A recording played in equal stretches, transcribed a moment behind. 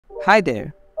Hi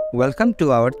there, welcome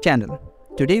to our channel.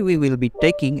 Today we will be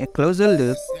taking a closer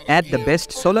look at the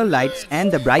best solar lights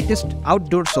and the brightest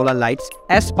outdoor solar lights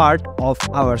as part of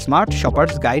our Smart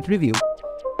Shopper's Guide review.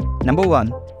 Number 1.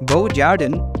 BEAU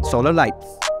JARDIN Solar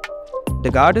Lights.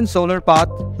 The Garden Solar Path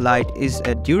light is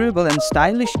a durable and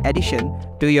stylish addition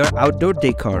to your outdoor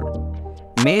decor.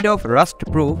 Made of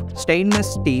rust-proof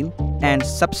stainless steel and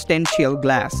substantial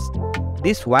glass,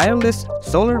 this wireless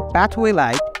solar pathway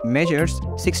light measures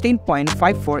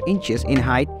 16.54 inches in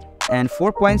height and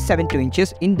 4.72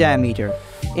 inches in diameter.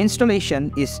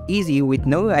 Installation is easy with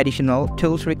no additional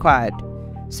tools required.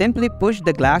 Simply push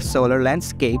the glass solar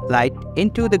landscape light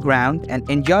into the ground and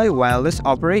enjoy wireless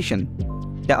operation.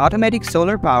 The automatic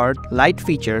solar-powered light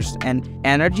features an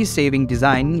energy-saving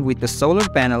design with a solar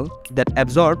panel that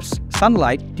absorbs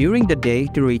sunlight during the day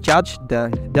to recharge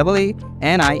the AA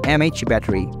NiMH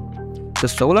battery. The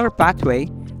solar pathway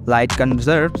light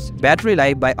conserves battery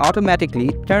life by automatically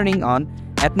turning on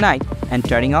at night and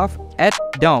turning off at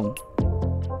dawn.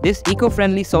 This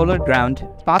eco-friendly solar ground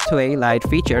pathway light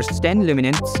features 10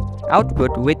 luminance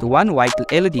output with one white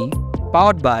LED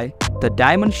powered by the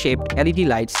diamond-shaped LED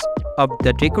lights of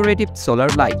the decorative solar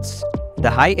lights. The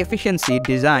high-efficiency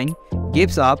design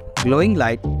gives off glowing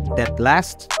light that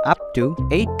lasts up to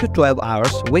 8 to 12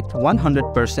 hours with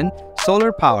 100%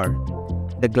 solar power.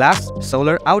 The glass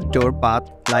solar outdoor path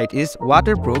light is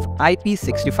waterproof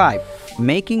IP65,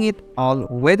 making it all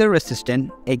weather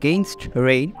resistant against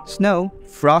rain, snow,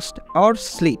 frost or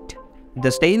sleet. The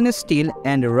stainless steel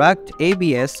and rugged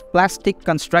ABS plastic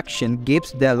construction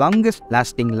gives the longest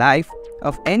lasting life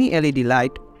of any LED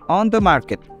light on the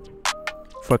market.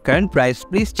 For current price,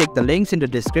 please check the links in the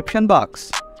description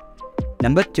box.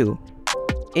 Number 2.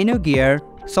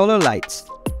 InnoGear Solar Lights.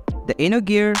 The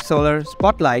InnoGear Solar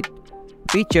Spotlight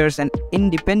features an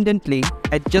independently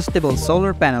adjustable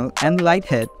solar panel and light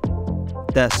head.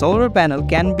 The solar panel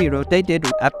can be rotated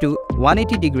up to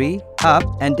 180 degrees up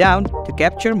and down to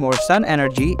capture more sun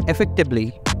energy effectively,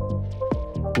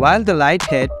 while the light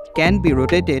head can be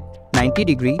rotated 90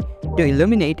 degrees to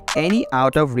illuminate any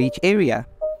out-of-reach area.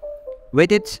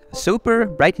 With its super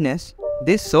brightness,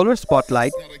 this solar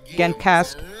spotlight can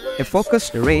cast a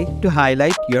focused ray to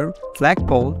highlight your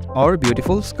flagpole or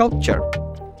beautiful sculpture.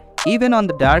 Even on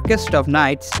the darkest of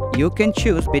nights, you can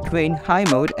choose between high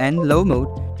mode and low mode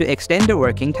to extend the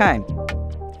working time.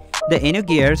 The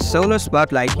InnoGear Solar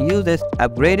Spotlight uses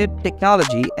upgraded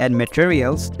technology and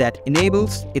materials that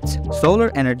enables its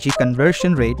solar energy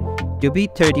conversion rate to be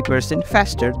 30%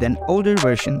 faster than older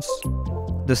versions.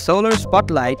 The solar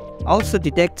spotlight also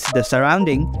detects the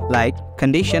surrounding light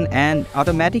condition and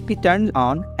automatically turns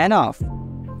on and off.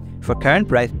 For current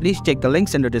price, please check the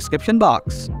links in the description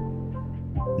box.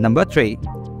 Number 3.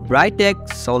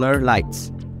 Brightech Solar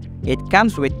Lights. It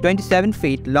comes with 27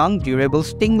 feet long durable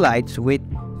string lights with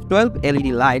 12 LED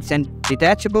lights and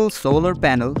detachable solar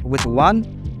panel with one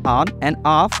on and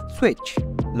off switch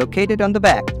located on the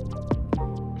back.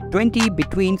 20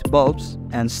 between bulbs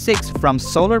and 6 from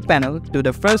solar panel to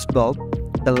the first bulb.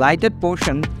 The lighted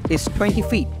portion is 20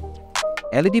 feet.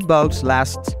 LED bulbs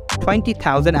last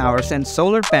 20,000 hours and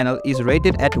solar panel is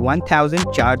rated at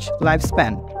 1000 charge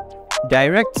lifespan.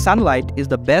 Direct sunlight is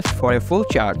the best for a full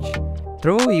charge,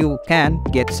 though you can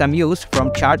get some use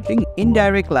from charging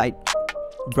indirect light.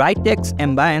 Brightech's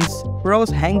Ambience Pros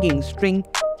hanging string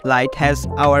light has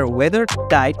our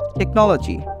weather-tight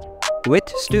technology.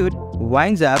 Withstood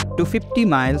winds up to 50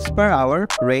 miles per hour,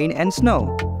 rain and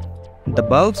snow. The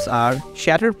bulbs are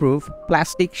shatterproof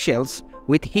plastic shells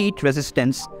with heat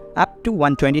resistance up to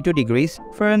 122 degrees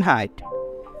Fahrenheit.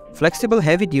 Flexible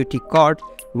heavy-duty cord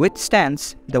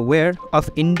withstands the wear of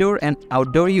indoor and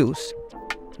outdoor use.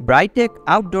 Brightech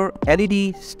outdoor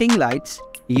LED string lights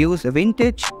use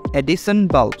vintage Edison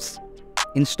bulbs.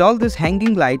 Install these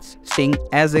hanging lights string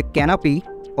as a canopy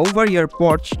over your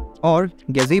porch or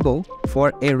gazebo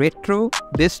for a retro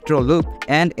bistro look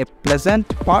and a pleasant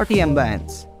party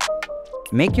ambience.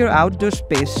 Make your outdoor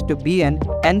space to be an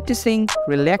enticing,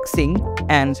 relaxing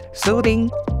and soothing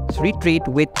retreat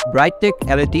with Brightech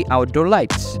LED outdoor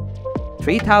lights.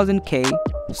 3000K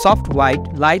soft white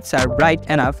lights are bright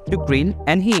enough to grill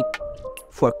and heat.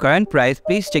 For current price,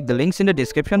 please check the links in the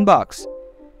description box.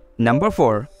 Number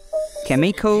 4.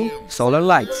 Kemeco Solar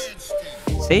Lights.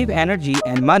 Save energy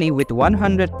and money with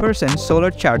 100%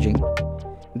 solar charging.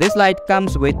 This light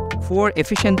comes with 4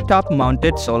 efficient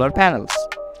top-mounted solar panels.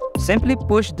 Simply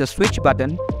push the switch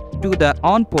button to the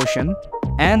on portion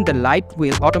and the light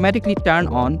will automatically turn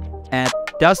on at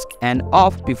dusk and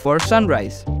off before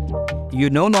sunrise. You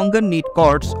no longer need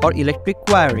cords or electric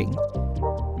wiring.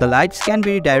 The lights can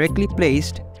be directly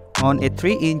placed on a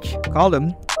 3-inch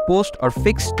column post or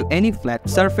fixed to any flat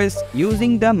surface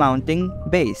using the mounting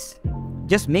base.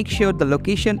 Just make sure the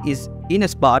location is in a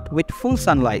spot with full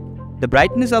sunlight. The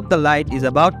brightness of the light is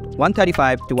about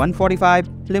 135 to 145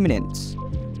 lumens,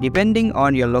 depending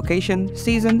on your location,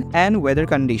 season, and weather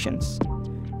conditions.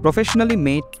 Professionally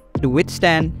made to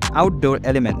withstand outdoor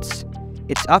elements.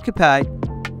 It's occupied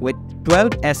with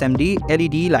 12 SMD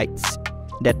LED lights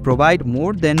that provide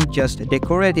more than just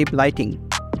decorative lighting,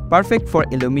 perfect for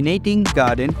illuminating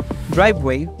garden,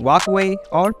 driveway, walkway,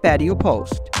 or patio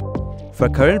post. For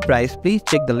current price, please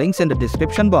check the links in the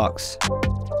description box.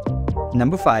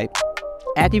 Number 5.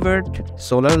 Aityvert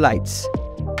Solar Lights.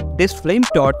 This flame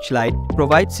torch light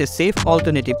provides a safe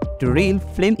alternative to real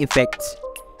flame effects.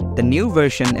 The new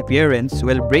version appearance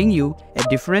will bring you a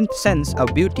different sense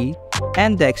of beauty,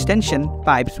 and the extension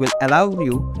pipes will allow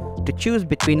you to choose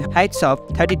between heights of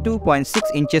 32.6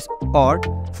 inches or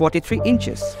 43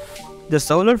 inches. The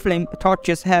solar flame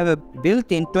torches have a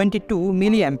built-in 22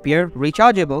 mAh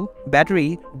rechargeable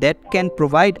battery that can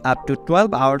provide up to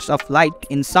 12 hours of light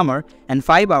in summer and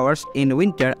 5 hours in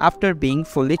winter after being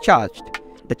fully charged.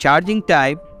 The charging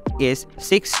time is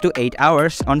 6 to 8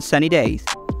 hours on sunny days.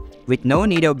 With no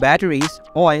need of batteries,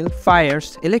 oil,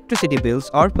 fires, electricity bills,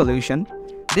 or pollution,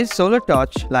 this solar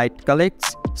torch light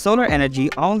collects solar energy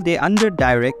all day under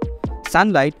direct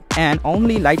sunlight and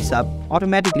only lights up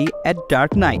automatically at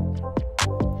dark night.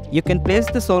 You can place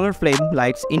the solar flame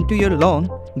lights into your lawn,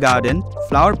 garden,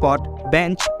 flower pot,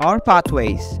 bench, or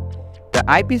pathways. The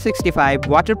IP65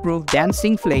 waterproof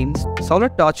dancing flames solar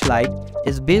torch light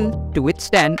is built to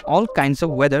withstand all kinds of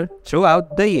weather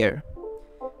throughout the year.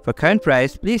 For current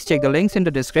price, please check the links in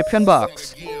the description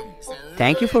box.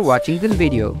 Thank you for watching this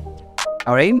video.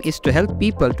 Our aim is to help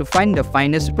people to find the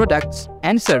finest products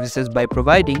and services by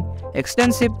providing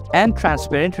extensive and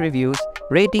transparent reviews,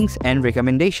 ratings, and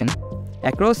recommendations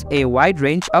across a wide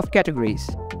range of categories.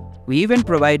 We even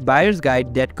provide buyer's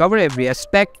guide that cover every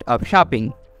aspect of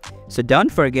shopping. So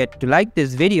don't forget to like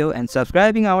this video and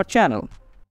subscribing our channel.